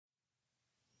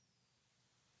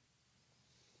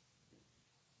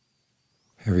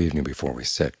Every evening before we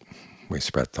sit, we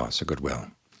spread thoughts of goodwill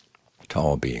to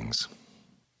all beings,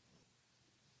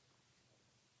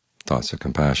 thoughts of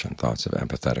compassion, thoughts of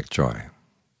empathetic joy,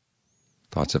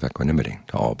 thoughts of equanimity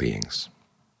to all beings,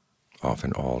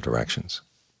 often all directions.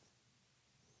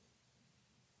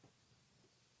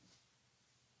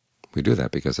 We do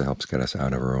that because it helps get us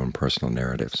out of our own personal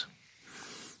narratives.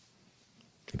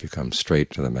 If you come straight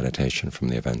to the meditation from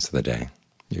the events of the day,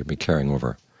 you'll be carrying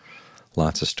over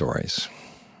lots of stories.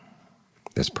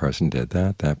 This person did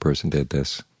that, that person did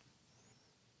this.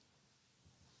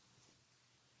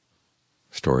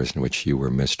 Stories in which you were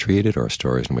mistreated or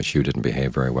stories in which you didn't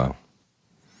behave very well.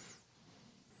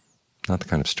 Not the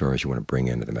kind of stories you want to bring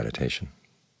into the meditation.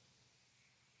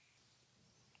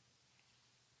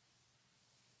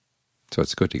 So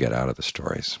it's good to get out of the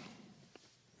stories.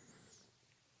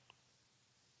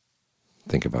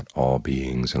 Think about all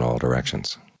beings in all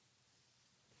directions.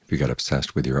 If you get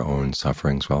obsessed with your own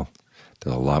sufferings, well,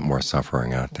 there's a lot more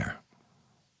suffering out there.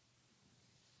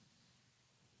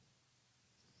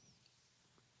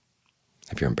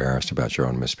 If you're embarrassed about your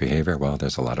own misbehavior, well,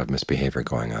 there's a lot of misbehavior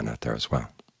going on out there as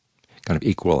well. It kind of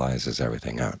equalizes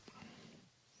everything out.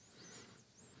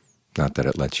 Not that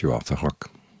it lets you off the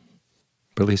hook,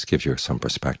 but at least gives you some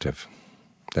perspective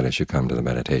that as you come to the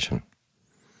meditation,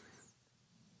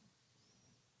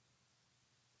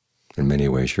 in many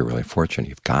ways you're really fortunate.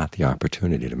 You've got the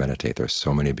opportunity to meditate. There's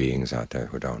so many beings out there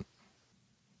who don't.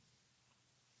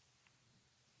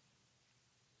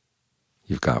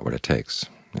 You've got what it takes.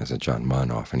 As John Munn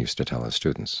often used to tell his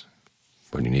students,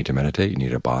 when you need to meditate, you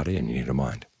need a body and you need a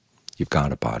mind. You've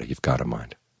got a body, you've got a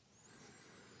mind.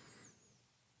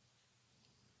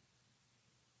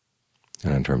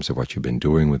 And in terms of what you've been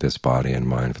doing with this body and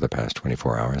mind for the past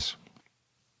 24 hours,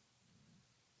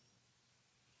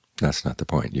 that's not the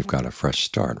point. You've got a fresh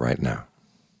start right now.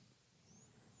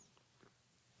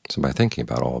 So by thinking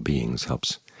about all beings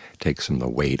helps take some of the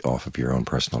weight off of your own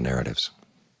personal narratives.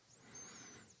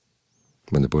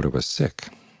 When the Buddha was sick,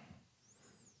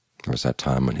 there was that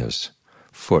time when his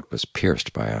foot was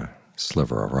pierced by a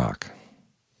sliver of rock.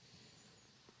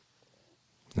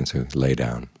 And so he lay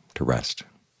down to rest.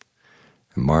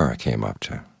 And Mara came up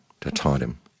to taunt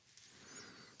him.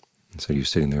 And so you're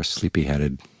sitting there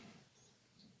sleepy-headed,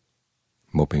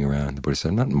 moping around. The Buddha said,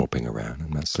 I'm not moping around,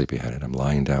 I'm not sleepy-headed, I'm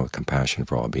lying down with compassion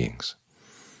for all beings.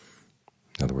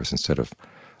 In other words, instead of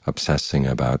obsessing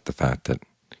about the fact that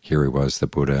here he was, the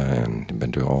Buddha, and had been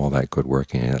doing all that good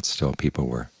work, and yet still people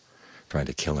were trying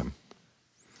to kill him,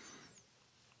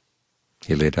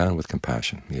 he lay down with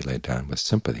compassion. He laid down with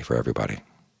sympathy for everybody.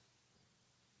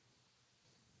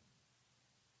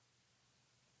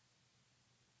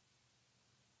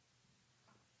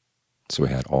 So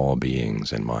he had all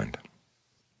beings in mind.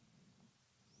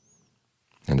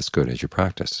 And it's good as you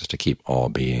practice is to keep all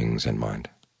beings in mind.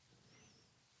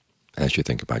 As you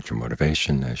think about your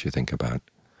motivation, as you think about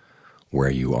where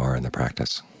you are in the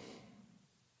practice,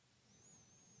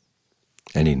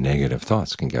 any negative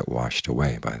thoughts can get washed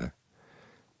away by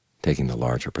taking the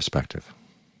larger perspective.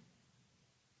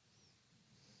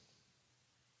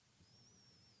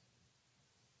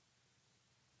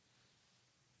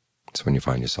 So when you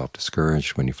find yourself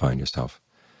discouraged, when you find yourself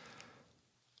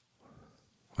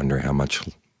wondering how much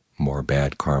more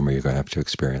bad karma you're going to have to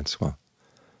experience, well,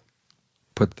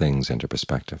 put things into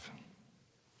perspective.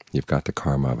 You've got the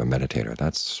karma of a meditator.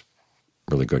 That's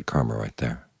really good karma right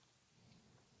there.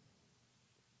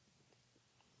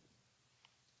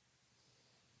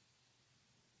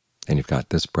 And you've got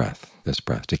this breath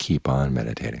to keep on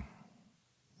meditating.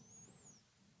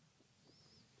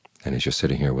 And as you're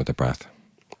sitting here with the breath,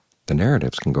 the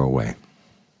narratives can go away.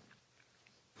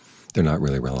 They're not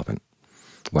really relevant.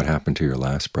 What happened to your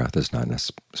last breath is not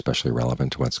especially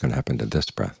relevant to what's going to happen to this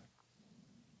breath.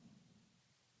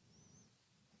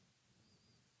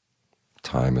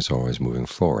 Time is always moving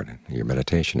forward, and your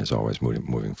meditation is always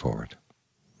moving forward.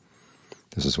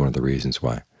 This is one of the reasons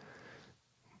why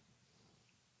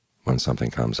when something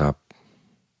comes up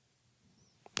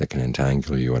that can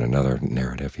entangle you in another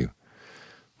narrative, you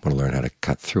want to learn how to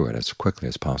cut through it as quickly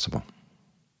as possible.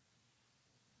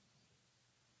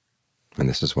 And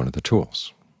this is one of the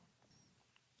tools.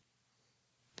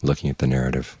 Looking at the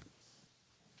narrative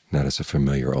not as a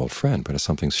familiar old friend, but as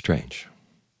something strange,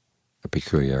 a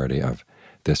peculiarity of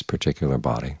this particular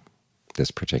body,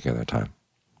 this particular time.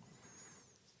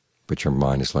 But your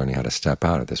mind is learning how to step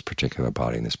out of this particular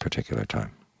body in this particular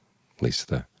time, at least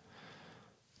the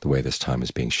way this time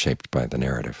is being shaped by the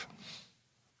narrative.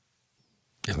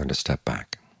 You learn to step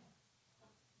back.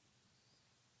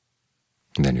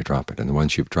 And then you drop it. And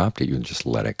once you've dropped it, you just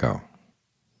let it go.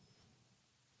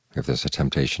 If there's a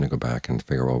temptation to go back and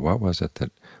figure, well, what was it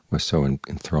that was so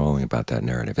enthralling about that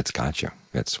narrative? It's got you.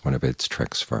 It's one of its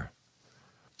tricks for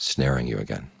snaring you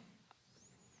again.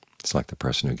 It's like the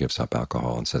person who gives up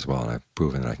alcohol and says, well, I've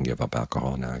proven that I can give up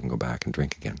alcohol, now I can go back and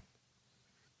drink again.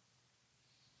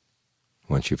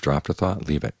 Once you've dropped a thought,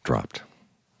 leave it dropped.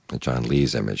 The John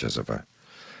Lee's image is of a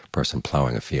person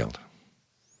plowing a field.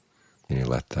 And you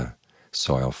let the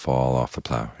soil fall off the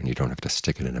plow, and you don't have to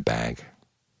stick it in a bag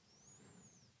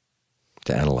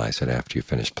to analyze it after you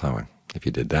finish plowing. If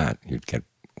you did that, you'd get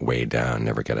way down,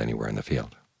 never get anywhere in the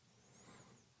field.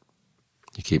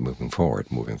 You keep moving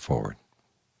forward, moving forward.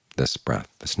 This breath,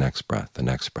 this next breath, the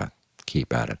next breath.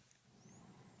 Keep at it.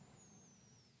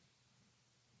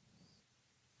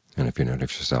 And if you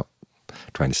notice yourself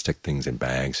trying to stick things in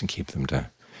bags and keep them to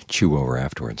chew over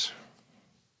afterwards,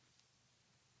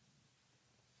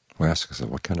 well, ask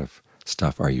yourself, what kind of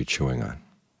stuff are you chewing on?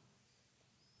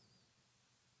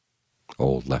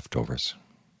 Old leftovers,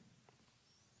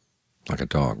 like a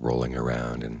dog rolling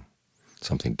around in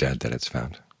something dead that it's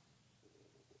found.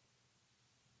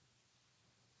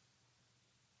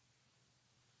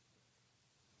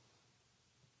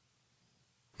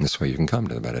 And this way you can come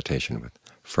to the meditation with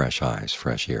fresh eyes,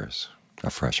 fresh ears, a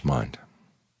fresh mind.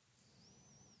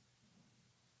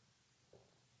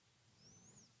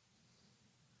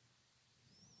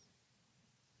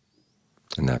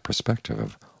 And that perspective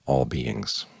of all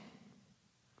beings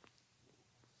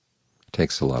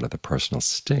takes a lot of the personal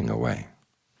sting away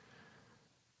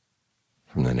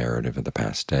from the narrative of the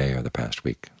past day or the past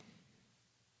week.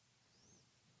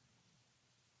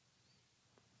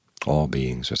 All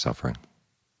beings are suffering.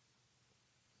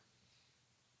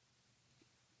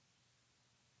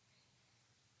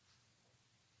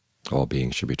 All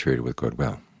beings should be treated with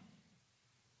goodwill,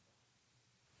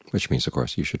 which means, of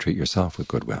course, you should treat yourself with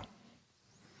goodwill,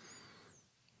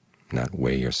 not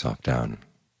weigh yourself down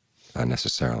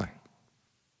unnecessarily.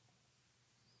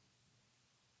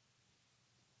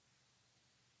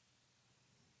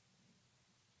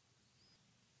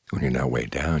 When you're now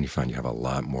weighed down, you find you have a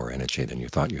lot more energy than you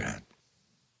thought you had.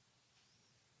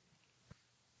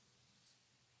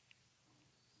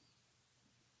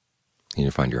 And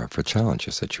you find you're up for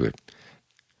challenges that you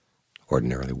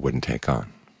ordinarily wouldn't take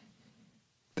on.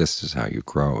 This is how you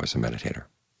grow as a meditator,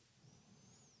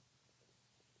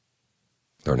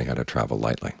 learning how to travel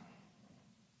lightly.